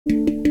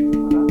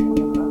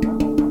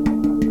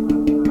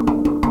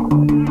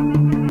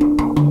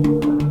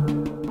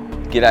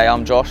G'day,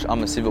 I'm Josh.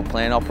 I'm a civil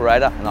plant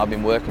operator and I've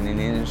been working in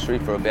the industry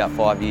for about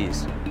 5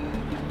 years.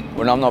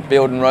 When I'm not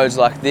building roads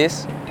like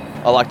this,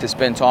 I like to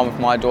spend time with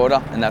my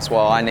daughter, and that's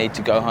why I need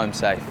to go home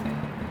safe.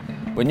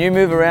 When you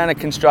move around a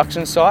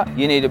construction site,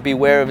 you need to be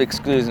aware of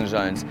exclusion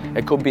zones.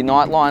 It could be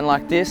nightline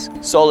like this,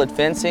 solid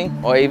fencing,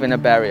 or even a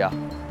barrier.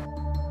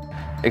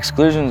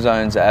 Exclusion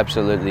zones are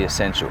absolutely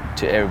essential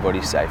to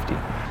everybody's safety.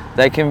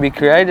 They can be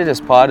created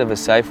as part of a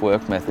Safe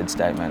Work Method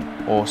Statement,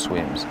 or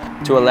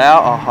SWMS, to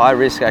allow a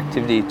high-risk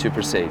activity to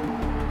proceed.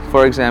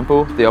 For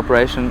example, the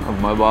operation of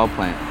mobile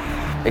plant.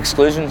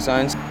 Exclusion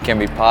zones can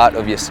be part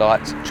of your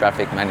site's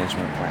traffic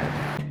management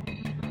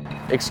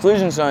plan.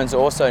 Exclusion zones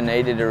are also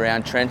needed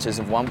around trenches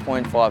of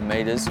 1.5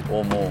 metres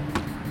or more.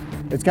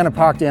 It's going to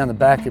park down the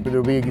back, but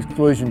there'll be an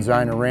exclusion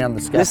zone around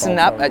the scaffold. Listen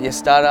up at your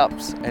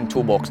startups and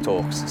toolbox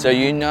talks so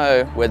you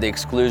know where the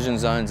exclusion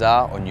zones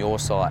are on your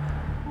site.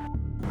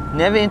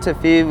 Never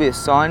interfere with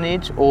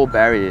signage or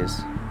barriers.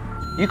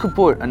 You could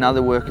put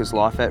another worker's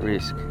life at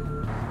risk.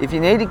 If you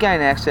need to gain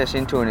access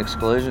into an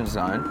exclusion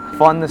zone,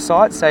 find the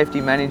site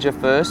safety manager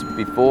first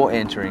before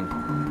entering.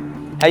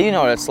 Hey, you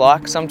know what it's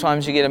like.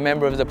 Sometimes you get a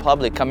member of the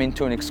public come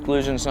into an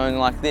exclusion zone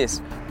like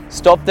this.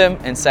 Stop them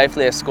and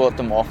safely escort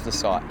them off the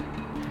site.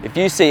 If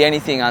you see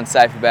anything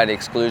unsafe about the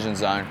exclusion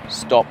zone,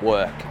 stop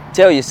work.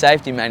 Tell your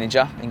safety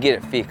manager and get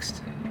it fixed.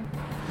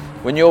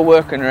 When you're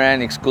working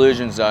around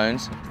exclusion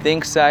zones,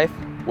 think safe,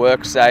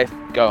 work safe,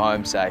 go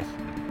home safe.